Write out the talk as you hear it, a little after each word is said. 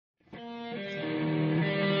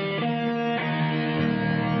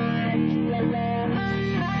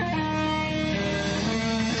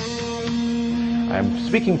I'm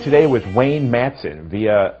speaking today with Wayne Madsen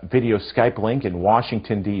via video Skype link in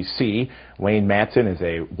Washington, D.C. Wayne Madsen is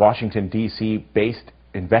a Washington, D.C. based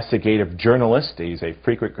investigative journalist. He's a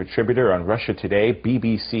frequent contributor on Russia Today,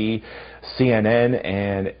 BBC, CNN,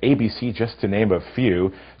 and ABC, just to name a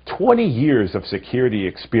few. 20 years of security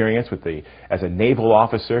experience as a naval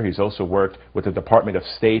officer. He's also worked with the Department of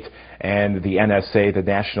State and the NSA, the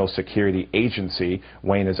National Security Agency.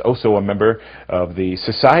 Wayne is also a member of the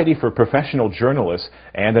Society for Professional Journalists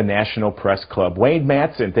and the National Press Club. Wayne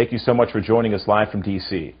Madsen, thank you so much for joining us live from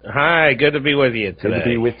D.C. Hi, good to be with you today. Good to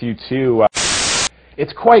be with you, too.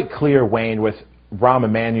 It's quite clear, Wayne, with Rahm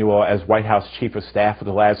Emanuel as White House Chief of Staff for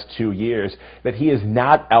the last 2 years, that he is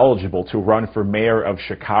not eligible to run for mayor of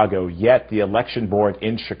Chicago. Yet the election board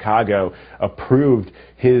in Chicago approved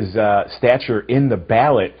his stature in the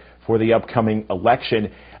ballot for the upcoming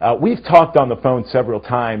election. We've talked on the phone several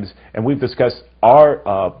times, and we've discussed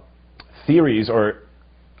our theories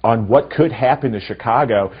on what could happen to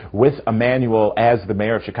Chicago with Emanuel as the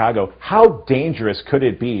mayor of Chicago. How dangerous could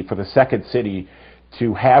it be for the second city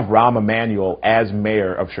to have Rahm Emanuel as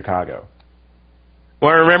mayor of Chicago?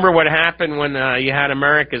 Well, remember what happened when you had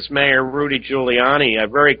America's mayor, Rudy Giuliani, a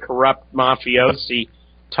very corrupt mafiosi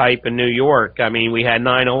type in New York. I mean, we had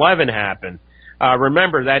 9/11 happen.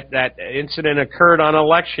 Remember that incident occurred on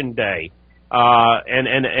Election Day,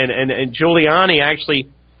 and Giuliani actually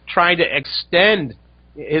tried to extend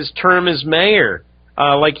his term as mayor,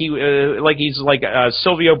 like he's like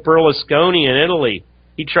Silvio Berlusconi in Italy.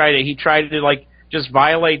 He tried to like just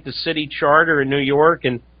violate the city charter in New York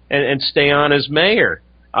and stay on as mayor.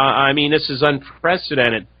 I mean, this is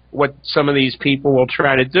unprecedented what some of these people will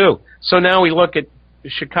try to do. So now we look at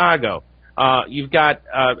Chicago. You've got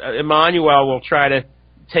Emanuel will try to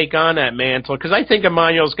take on that mantle, because I think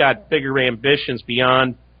Emanuel's got bigger ambitions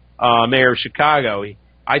beyond mayor of Chicago.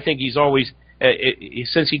 I think he's always,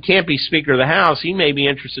 since he can't be Speaker of the House, he may be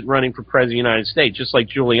interested in running for President of the United States, just like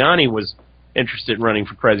Giuliani was interested in running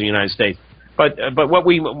for President of the United States. But what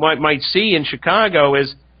we might see in Chicago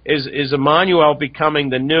is Emanuel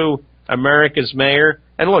becoming the new America's mayor.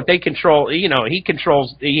 And look, they control, you know, he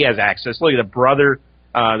has access. Look at the brother,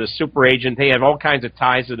 the super agent. They have all kinds of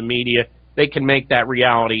ties to the media. They can make that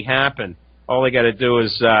reality happen. All they got to do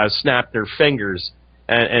is snap their fingers.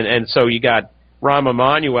 And so you got Rahm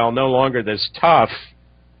Emanuel, no longer this tough,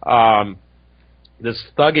 this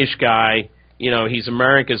thuggish guy. You know, he's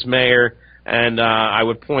America's mayor. And I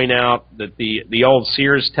would point out that the old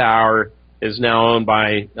Sears Tower is now owned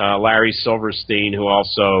by Larry Silverstein, who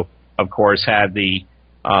also, of course, had the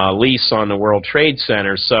lease on the World Trade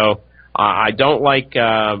Center. So I don't like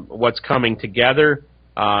what's coming together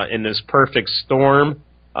in this perfect storm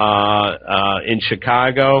in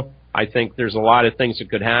Chicago. I think there's a lot of things that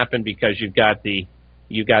could happen, because you've got the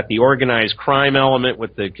organized crime element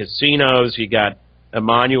with the casinos. You got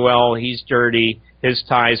Emanuel, he's dirty. His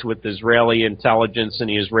ties with Israeli intelligence and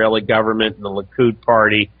the Israeli government and the Likud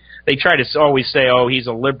party. They try to always say, oh, he's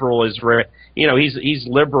a liberal Israel. You know, he's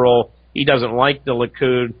liberal. He doesn't like the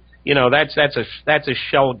Likud. You know, that's a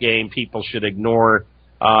shell game people should ignore.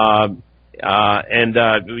 You've got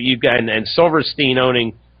and Silverstein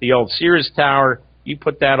owning the old Sears Tower. You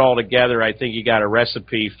put that all together, I think you got a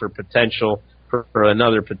recipe for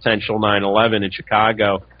another potential 9/11 in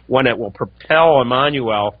Chicago, one that will propel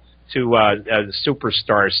Emanuel to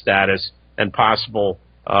superstar status and possible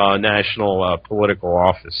national political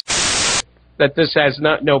office. That this has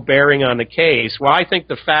no bearing on the case. Well, I think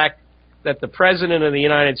the fact that the President of the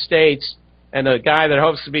United States and the guy that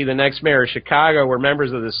hopes to be the next mayor of Chicago were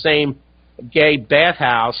members of the same gay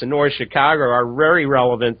bathhouse in North Chicago are very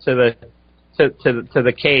relevant to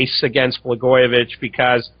the case against Blagojevich,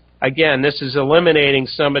 because, again, this is eliminating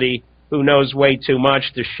somebody who knows way too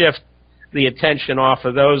much to shift the attention off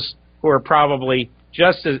of those who are probably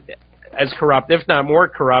just as corrupt, if not more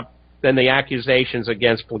corrupt, than the accusations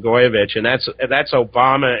against Blagojevich, and that's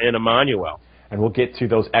Obama and Emanuel. And we'll get to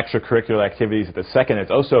those extracurricular activities in a second. It's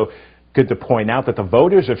also good to point out that the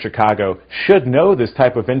voters of Chicago should know this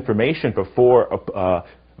type of information before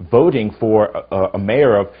voting for a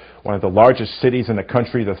mayor of one of the largest cities in the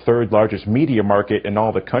country, the third largest media market in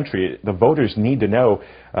all the country. The voters need to know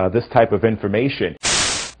this type of information.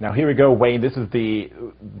 Now here we go, Wayne. This is the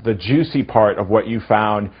juicy part of what you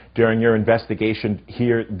found during your investigation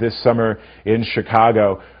here this summer in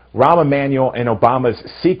Chicago. Rahm Emanuel and Obama's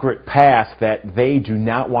secret past that they do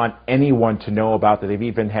not want anyone to know about, that they've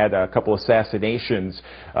even had a couple assassinations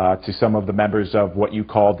to some of the members of what you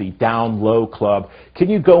call the Down Low Club. Can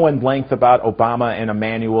you go in length about Obama and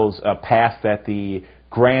Emanuel's past at the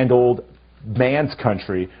grand old man's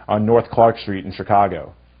country on North Clark Street in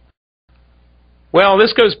Chicago? Well,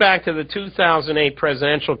 this goes back to the 2008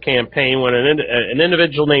 presidential campaign when an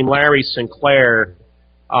individual named Larry Sinclair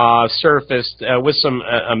surfaced with some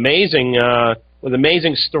amazing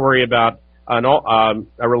story about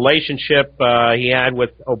a relationship he had with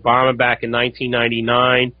Obama back in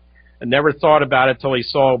 1999. I never thought about it till he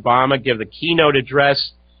saw Obama give the keynote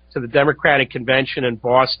address to the Democratic Convention in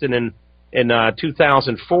Boston in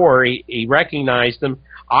 2004. He recognized him.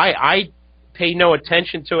 I paid no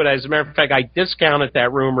attention to it. As a matter of fact, I discounted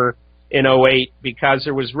that rumor in '08 because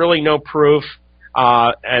there was really no proof.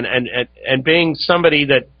 And being somebody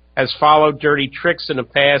that has followed dirty tricks in the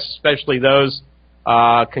past, especially those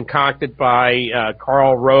concocted by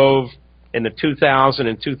Karl Rove in the 2000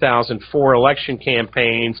 and 2004 election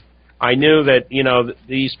campaigns, I knew that, you know,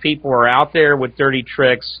 these people are out there with dirty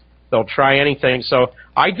tricks. They'll try anything. So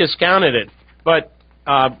I discounted it. But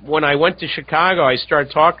when I went to Chicago, I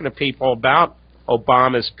started talking to people about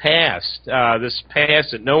Obama's past, this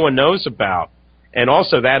past that no one knows about, and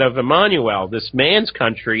also that of Emanuel, this man's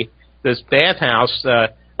country. This bathhouse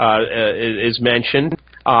is mentioned.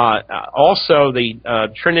 Also,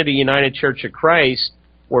 the Trinity United Church of Christ,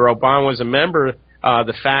 where Obama was a member,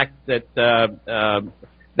 the fact that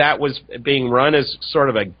that was being run as sort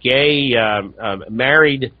of a gay,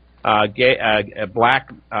 married, a black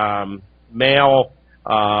male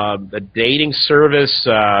dating service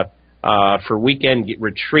for weekend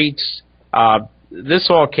retreats. This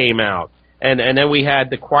all came out. And then we had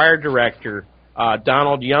the choir director,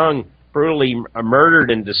 Donald Young, brutally murdered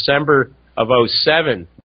in December of '07,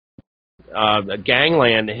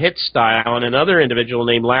 gangland hit style, and another individual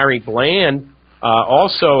named Larry Bland,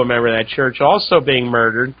 also a member of that church, also being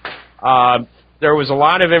murdered. There was a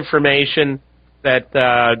lot of information that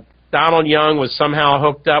Donald Young was somehow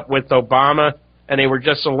hooked up with Obama, and they were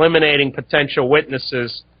just eliminating potential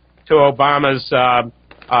witnesses to Obama's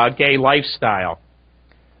gay lifestyle.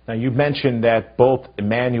 Now, you mentioned that both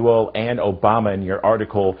Emanuel and Obama in your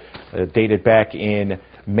article dated back in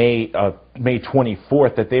May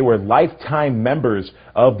 24th, that they were lifetime members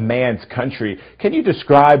of Man's Country. Can you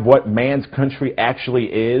describe what Man's Country actually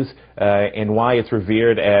is and why it's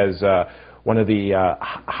revered as one of the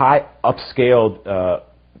high upscale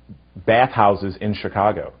bathhouses in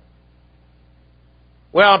Chicago?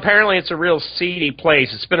 Well, apparently it's a real seedy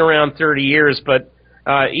place. It's been around 30 years, but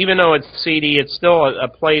even though it's seedy, it's still a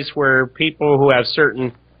place where people who have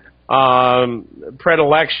certain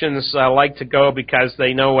predilections like to go because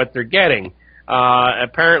they know what they're getting.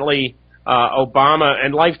 Apparently, Obama,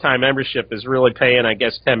 and lifetime membership is really paying, I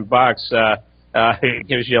guess, $10. It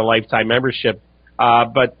gives you a lifetime membership.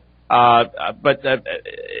 But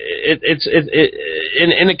it's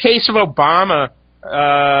in the case of Obama,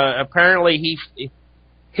 apparently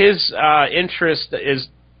his interest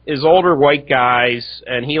is older white guys,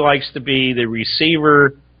 and he likes to be the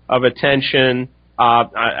receiver of attention.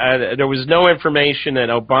 There was no information that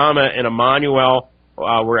Obama and Emanuel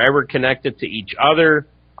were ever connected to each other.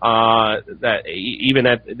 That even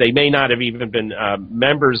they may not have even been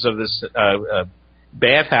members of this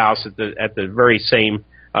bathhouse at the very same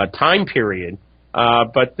time period.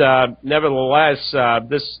 But nevertheless,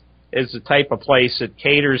 this is the type of place that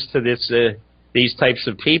caters to these types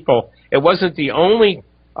of people. It wasn't the only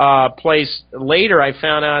place. Later, I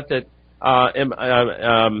found out that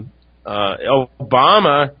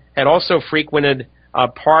Obama had also frequented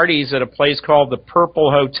parties at a place called the Purple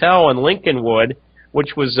Hotel in Lincolnwood,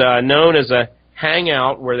 which was known as a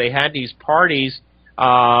hangout where they had these parties,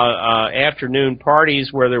 afternoon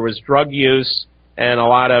parties, where there was drug use and a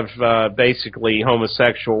lot of basically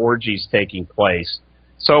homosexual orgies taking place.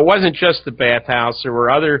 So it wasn't just the bathhouse. There were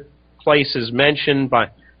other places mentioned,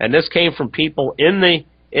 and this came from people in the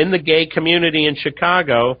gay community in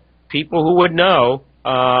Chicago, people who would know.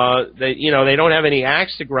 They don't have any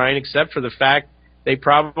axe to grind except for the fact they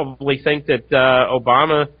probably think that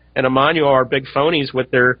Obama and Emanuel are big phonies with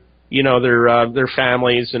their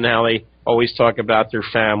families, and how they always talk about their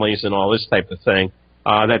families and all this type of thing.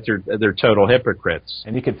 That they're total hypocrites.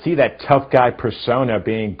 And you can see that tough guy persona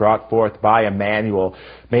being brought forth by Emanuel,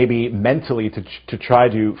 maybe mentally to try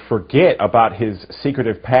to forget about his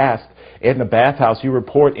secretive past in the bathhouse. You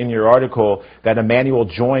report in your article that Emanuel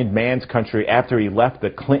joined Man's Country after he left the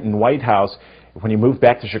Clinton White House when he moved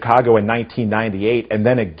back to Chicago in 1998, and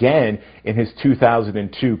then again in his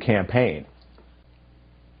 2002 campaign.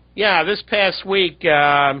 Yeah, this past week,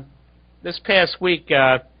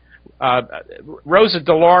 Rosa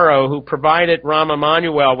DeLauro, who provided Rahm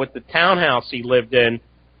Emanuel with the townhouse he lived in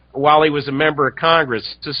while he was a member of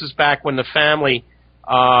Congress. This is back when the family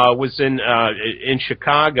was in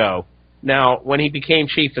Chicago. Now, when he became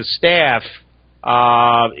chief of staff,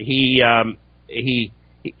 he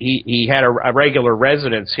he had a regular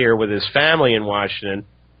residence here with his family in Washington,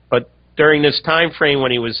 but during this time frame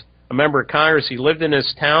when he was a member of Congress, he lived in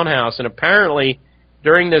this townhouse, and apparently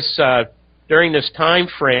during this time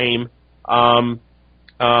frame,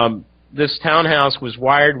 this townhouse was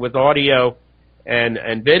wired with audio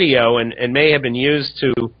and video, and may have been used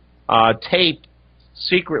to tape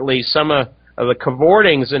secretly some of the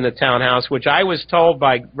cavortings in the townhouse, which I was told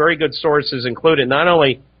by very good sources included not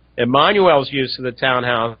only Emanuel's use of the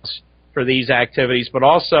townhouse for these activities, but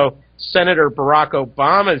also Senator Barack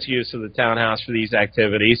Obama's use of the townhouse for these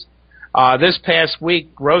activities. This past week,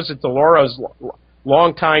 Rosa DeLauro's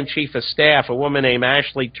longtime chief of staff, a woman named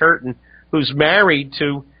Ashley Turton, who's married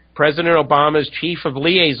to President Obama's chief of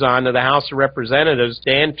liaison to the House of Representatives,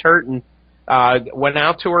 Dan Turton, went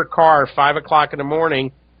out to her car 5 o'clock in the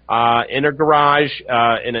morning in her garage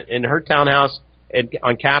in her townhouse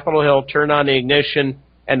on Capitol Hill, turned on the ignition,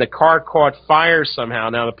 and the car caught fire somehow.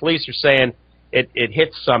 Now the police are saying it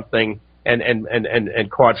hit something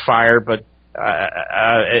and caught fire, but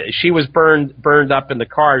she was burned up in the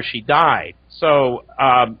car. She died. So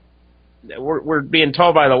we're being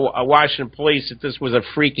told by the Washington police that this was a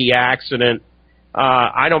freaky accident.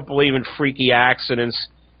 I don't believe in freaky accidents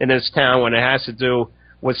in this town when it has to do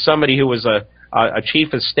with somebody who was a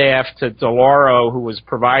chief of staff to DeLauro, who was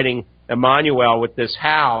providing Emanuel with this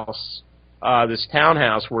house, this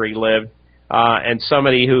townhouse where he lived, and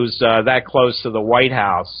somebody who's that close to the White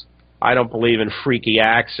House. I don't believe in freaky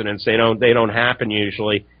accidents. They don't happen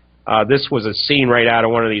usually. This was a scene right out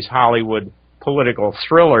of one of these Hollywood political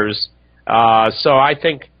thrillers. So I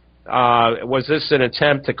think, was this an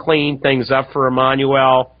attempt to clean things up for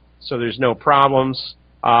Emanuel so there's no problems?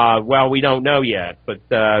 Well, we don't know yet, but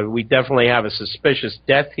we definitely have a suspicious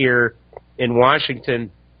death here in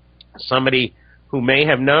Washington. Somebody who may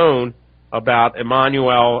have known about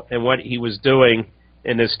Emanuel and what he was doing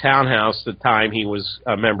in this townhouse the time he was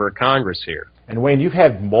a member of Congress here. And Wayne, you've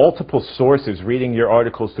had multiple sources reading your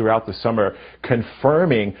articles throughout the summer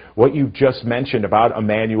confirming what you just mentioned about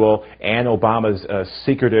Emanuel and Obama's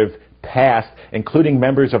secretive past, including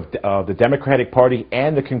members of the Democratic Party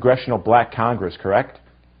and the Congressional Black Congress, correct?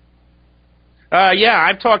 Yeah,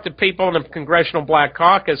 I've talked to people in the Congressional Black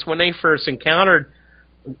Caucus when they first encountered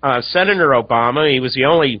Senator Obama. He was the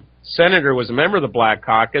only senator who was a member of the Black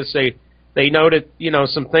Caucus. They noted,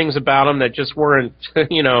 some things about him that just weren't,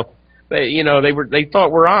 they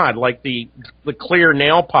thought were odd, like the clear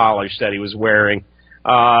nail polish that he was wearing.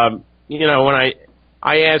 When I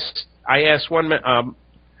asked one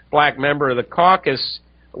black member of the caucus,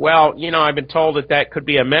 well, I've been told that could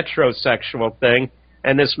be a metrosexual thing,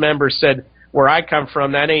 and this member said, where I come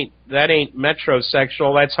from, that ain't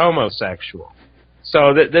metrosexual, that's homosexual.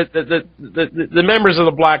 So the members of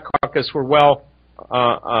the Black Caucus were well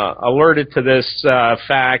alerted to this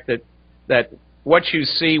fact that what you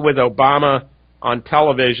see with Obama on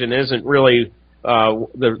television isn't really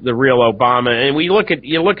the real Obama. And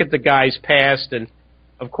you look at the guy's past, and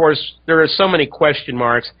of course there are so many question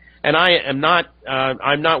marks. And I'm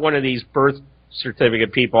not one of these birth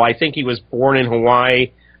certificate people. I think he was born in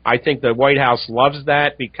Hawaii. I think the White House loves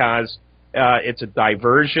that because it's a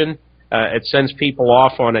diversion. It sends people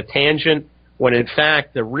off on a tangent, when in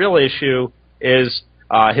fact the real issue is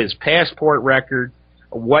his passport record.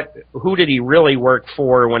 Who did he really work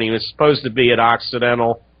for when he was supposed to be at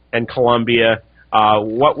Occidental and Columbia?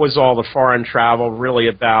 What was all the foreign travel really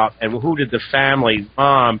about? And who did the family,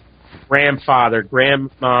 mom, grandfather,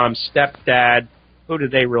 grandmom, stepdad, who did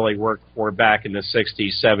they really work for back in the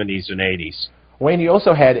 60s, 70s, and 80s? Wayne, you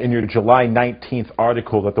also had in your July 19th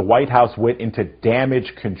article that the White House went into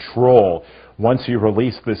damage control once you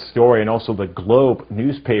released this story, and also the Globe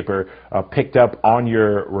newspaper picked up on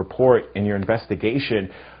your report in your investigation.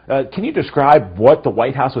 Can you describe what the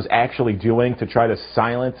White House was actually doing to try to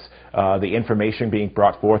silence the information being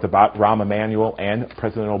brought forth about Rahm Emanuel and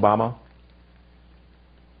President Obama?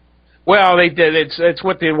 Well, they did. It's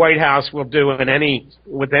what the White House will do with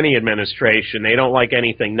any administration. They don't like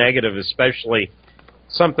anything negative, especially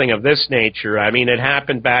something of this nature. I mean, it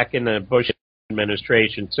happened back in the Bush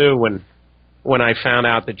administration too, when I found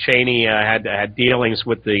out that Cheney had dealings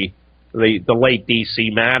with the late D.C.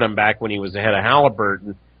 Madam back when he was the head of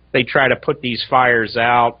Halliburton. They try to put these fires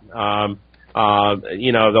out.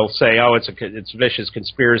 They'll say, "Oh, it's vicious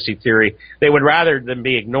conspiracy theory." They would rather than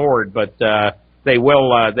be ignored, but they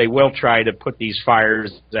will try to put these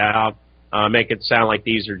fires out, make it sound like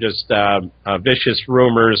these are just vicious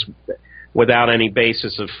rumors without any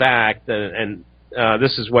basis of fact, and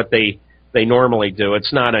this is what they normally do.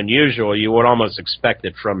 It's not unusual. You would almost expect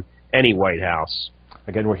it from any White House.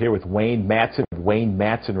 Again, we're here with Wayne Madsen, Wayne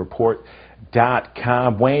Madsen Report.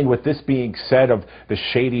 CHENEY'S.com. Wayne, with this being said of the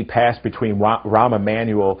shady past between Rahm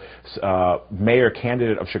Emanuel, mayor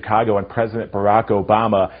candidate of Chicago, and President Barack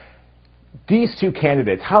Obama, these two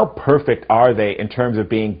candidates, how perfect are they in terms of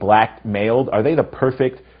being blackmailed? Are they the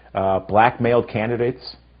perfect blackmailed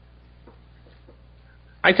candidates?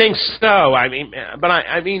 I think so. I mean, but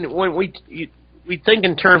I mean, when we think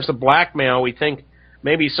in terms of blackmail, we think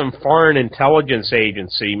maybe some foreign intelligence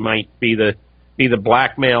agency might be the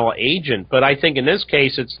blackmail agent. But I think in this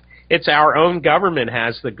case, it's our own government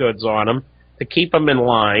has the goods on them to keep them in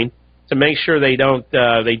line, to make sure they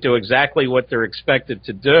do exactly what they're expected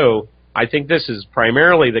to do. I think this is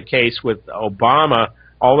primarily the case with Obama,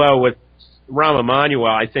 although with Rahm Emanuel,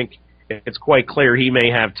 I think it's quite clear he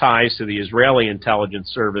may have ties to the Israeli intelligence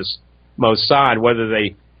service, Mossad. Whether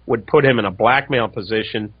they would put him in a blackmail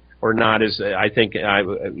position or not is, I think,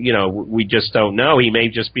 you know, we just don't know. He may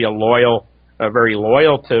just be very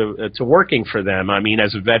loyal to working for them. I mean,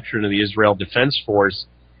 as a veteran of the Israel Defense Force,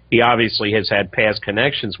 he obviously has had past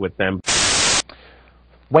connections with them.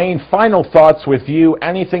 Wayne, final thoughts with you.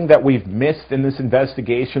 Anything that we've missed in this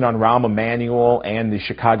investigation on Rahm Emanuel and the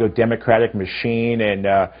Chicago Democratic machine, and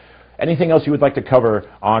anything else you would like to cover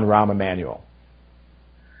on Rahm Emanuel?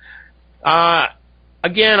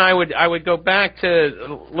 Again, I would go back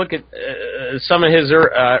to look at some of his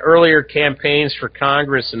earlier campaigns for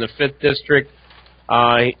Congress in the 5th District.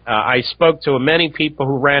 I spoke to many people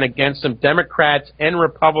who ran against him, Democrats and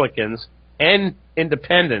Republicans and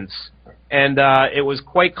independents, and it was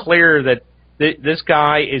quite clear that this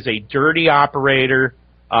guy is a dirty operator.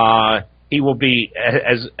 He will be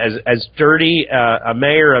as dirty a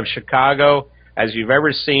mayor of Chicago as you've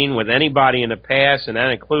ever seen with anybody in the past, and that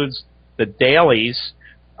includes the dailies,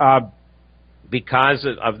 because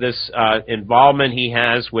of this involvement he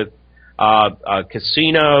has with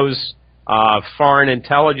casinos, foreign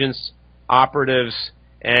intelligence operatives,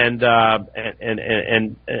 and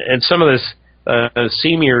some of this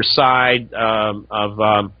seamier side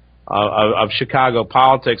of Chicago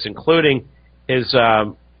politics, including his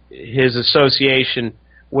association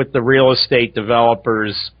with the real estate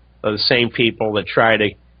developers, the same people that try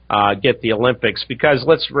to get the Olympics. Because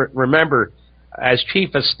let's remember, as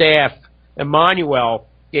chief of staff, Emanuel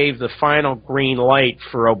gave the final green light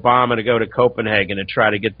for Obama to go to Copenhagen and try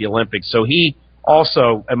to get the Olympics. So he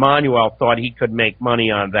also, Emanuel, thought he could make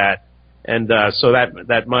money on that, and so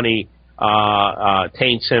that money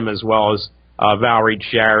taints him, as well as Valerie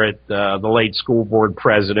Jarrett, the late school board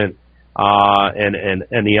president,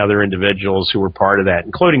 and the other individuals who were part of that,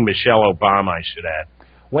 including Michelle Obama, I should add.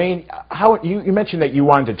 Wayne, you mentioned that you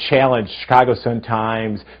wanted to challenge Chicago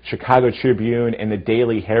Sun-Times, Chicago Tribune, and the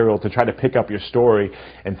Daily Herald to try to pick up your story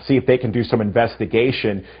and see if they can do some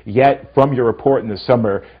investigation. Yet, from your report in the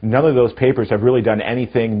summer, none of those papers have really done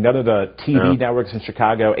anything. None of the TV networks in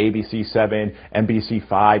Chicago, ABC7,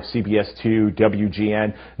 NBC5, CBS2,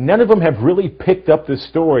 WGN, none of them have really picked up this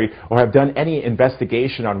story or have done any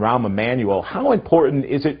investigation on Rahm Emanuel. How important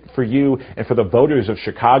is it for you and for the voters of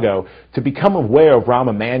Chicago to become aware of Rahm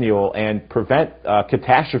Emanuel and prevent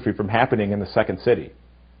catastrophe from happening in the second city?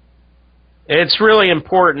 It's really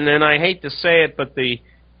important, and I hate to say it, but the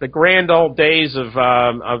grand old days of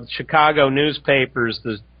Chicago newspapers,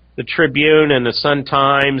 the Tribune and the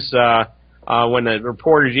Sun-Times, when the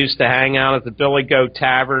reporters used to hang out at the Billy Goat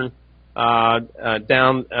Tavern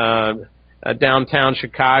downtown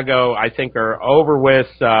Chicago, I think are over with.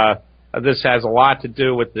 This has a lot to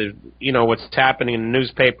do with what's happening in the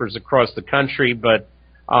newspapers across the country, but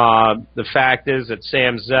the fact is that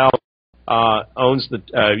Sam Zell owns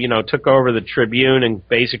took over the Tribune and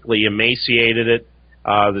basically emaciated it.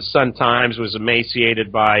 The Sun-Times was emaciated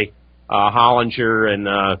by Hollinger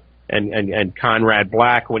and Conrad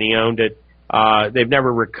Black when he owned it. They've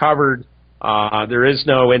never recovered. There is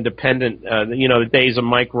no independent. The days of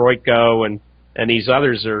Mike Royko and these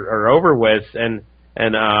others are over with. And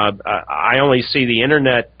I only see the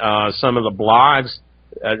internet, some of the blogs,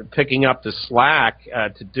 picking up the slack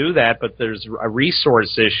to do that, but there's a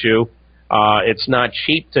resource issue. It's not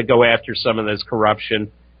cheap to go after some of this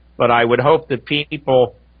corruption, but I would hope that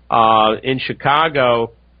people in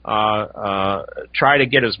Chicago try to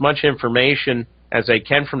get as much information as they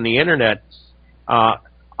can from the internet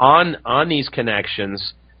on these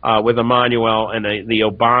connections with Emanuel and the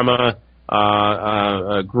Obama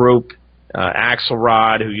group,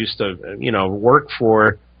 Axelrod, who used to work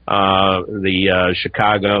for the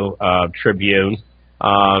Chicago Tribune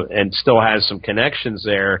and still has some connections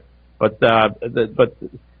there, but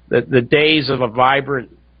the days of a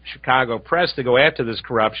vibrant Chicago press to go after this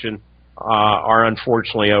corruption are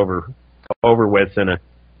unfortunately over with in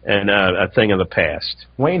a thing of the past.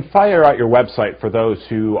 Wayne, fire out your website for those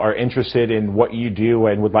who are interested in what you do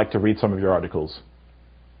and would like to read some of your articles.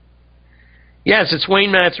 Yes, it's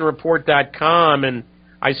WayneMatsonReport.com, and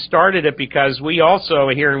I started it because we also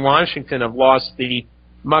here in Washington have lost the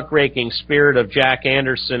muckraking spirit of Jack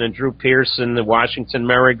Anderson and Drew Pearson, the Washington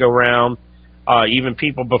merry-go-round, even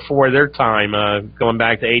people before their time, going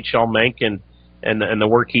back to H.L. Mencken and the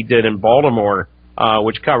work he did in Baltimore,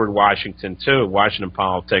 which covered Washington too, Washington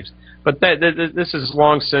politics. But this has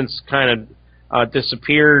long since kind of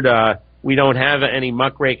disappeared. We don't have any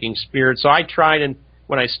muckraking spirit. So I tried,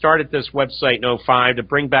 when I started this website in 2005, to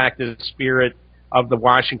bring back the spirit of the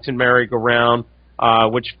Washington merry-go-round,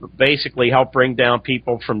 which basically helped bring down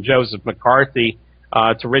people from Joseph McCarthy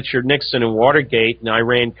to Richard Nixon and Watergate and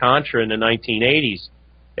Iran-Contra in the 1980s.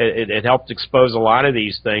 It helped expose a lot of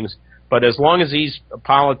these things. But as long as these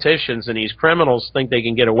politicians and these criminals think they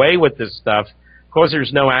can get away with this stuff, because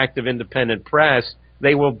there's no active independent press,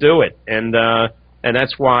 they will do it. And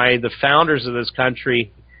that's why the founders of this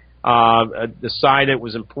country decided it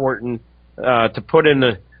was important to put in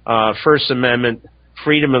the First Amendment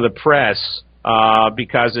freedom of the press,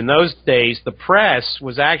 because in those days the press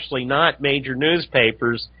was actually not major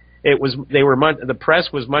newspapers. The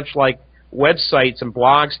press was much like websites and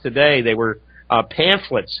blogs today. They were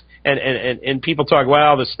pamphlets, and people talk,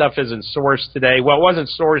 well, the stuff isn't sourced today. Well, it wasn't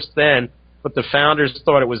sourced then, but the founders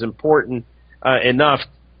thought it was important enough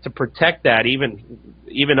to protect that, even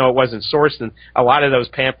though it wasn't sourced. And a lot of those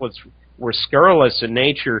pamphlets were scurrilous in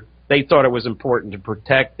nature. They thought it was important to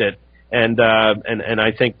protect it, and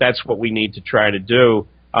I think that's what we need to try to do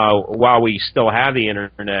while we still have the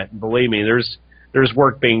internet. And believe me, there's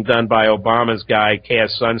work being done by Obama's guy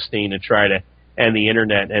Cass Sunstein to try to end the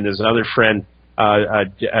internet, and his other friend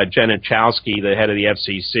Genachowski, the head of the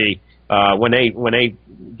FCC. When they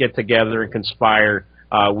get together and conspire,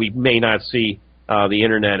 we may not see the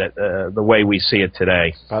internet the way we see it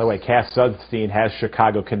today. By the way, Cass Sunstein has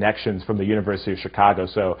Chicago connections from the University of Chicago,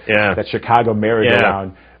 so that Chicago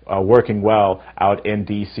merry-go-round working well out in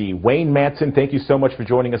D.C. Wayne Matson, thank you so much for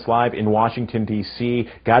joining us live in Washington, D.C.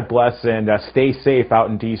 God bless, and stay safe out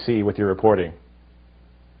in D.C. with your reporting.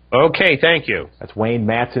 Okay, thank you. That's Wayne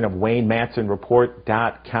Matson of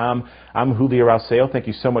WayneMatsonReport.com. I'm Julio Rauseo. Thank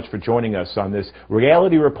you so much for joining us on this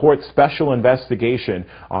Reality Report special investigation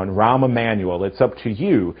on Rahm Emanuel. It's up to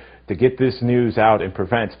you to get this news out and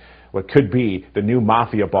prevent what could be the new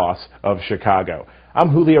mafia boss of Chicago. I'm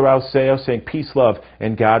Julio Rauseo saying peace, love,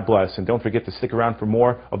 and God bless. And don't forget to stick around for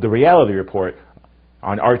more of the Reality Report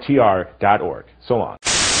on RTR.org. So long.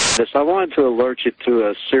 I wanted to alert you to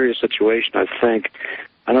a serious situation, I think.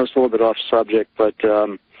 I know it's a little bit off subject, but,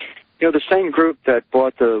 you know, the same group that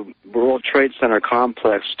bought the World Trade Center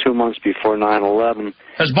complex 2 months before 9/11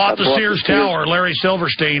 has bought the Sears Tower, Larry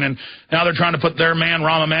Silverstein, and now they're trying to put their man,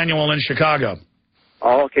 Rahm Emanuel, in Chicago.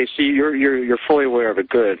 Oh, okay. See, you're fully aware of it.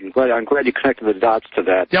 Good. I'm glad you connected the dots to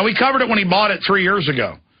that. Yeah, we covered it when he bought it 3 years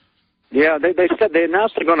ago. Yeah, they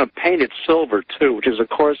announced they're going to paint it silver, too, which is, of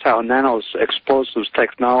course, how nano-explosives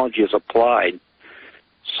technology is applied.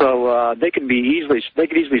 So they could easily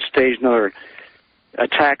stage another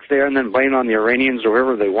attack there and then blame it on the Iranians or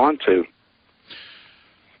whoever they want to.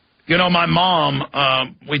 You know, my mom,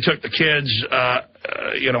 we took the kids,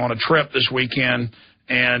 you know, on a trip this weekend,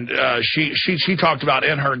 and she talked about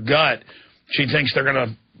in her gut, she thinks they're going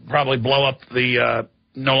to probably blow up the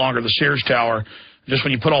no longer the Sears Tower. Just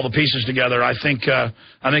when you put all the pieces together, I think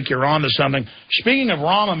you're on to something. Speaking of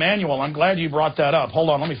Rahm Emanuel, I'm glad you brought that up.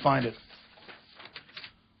 Hold on, let me find it.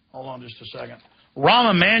 Hold on just a second.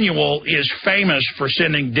 Rahm Emanuel is famous for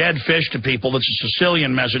sending dead fish to people. That's a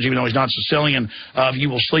Sicilian message, even though he's not Sicilian, of you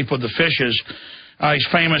will sleep with the fishes. He's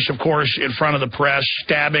famous, of course, in front of the press,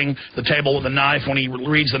 stabbing the table with a knife when he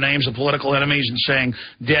reads the names of political enemies and saying,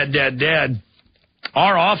 dead, dead, dead.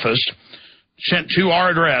 Our office, sent to our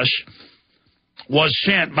address, was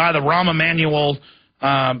sent by the Rahm Emanuel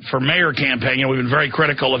for mayor campaign. You know, we've been very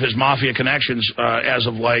critical of his mafia connections as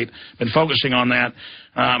of late, been focusing on that.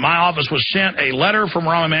 My office was sent a letter from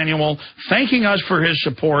Rahm Emanuel thanking us for his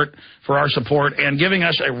support, for our support, and giving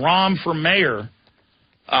us a Rahm for mayor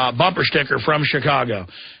bumper sticker from Chicago.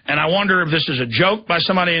 And I wonder if this is a joke by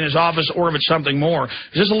somebody in his office or if it's something more.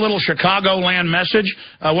 Is this a little Chicagoland message?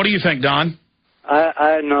 What do you think, Don? I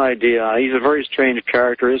have no idea. He's a very strange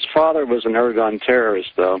character. His father was an Erdogan terrorist,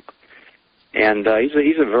 though. And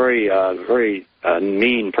he's a very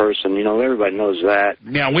mean person. You know, everybody knows that.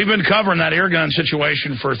 Yeah, we've been covering that air gun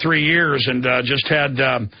situation for 3 years, and just had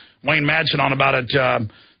Wayne Matson on about it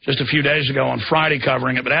just a few days ago on Friday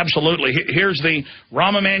covering it. But absolutely, here's the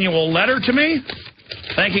Rahm Emanuel letter to me.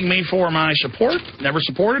 thanking me for my support. Never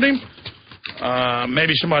supported him.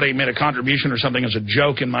 Maybe somebody made a contribution or something as a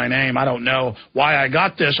joke in my name. I don't know why I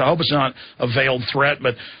got this. I hope it's not a veiled threat,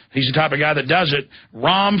 but he's the type of guy that does it.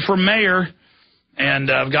 Rahm for mayor, and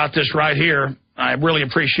I've got this right here. I really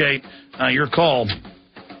appreciate your call.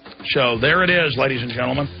 So there it is, ladies and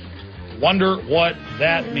gentlemen. Wonder what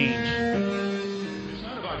that means.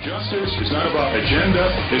 Justice, it's not about agenda,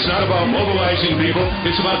 it's not about mobilizing people,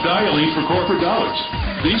 it's about dialing for corporate dollars.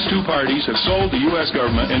 These two parties have sold the U.S.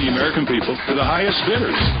 government and the American people to the highest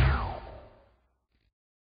bidders.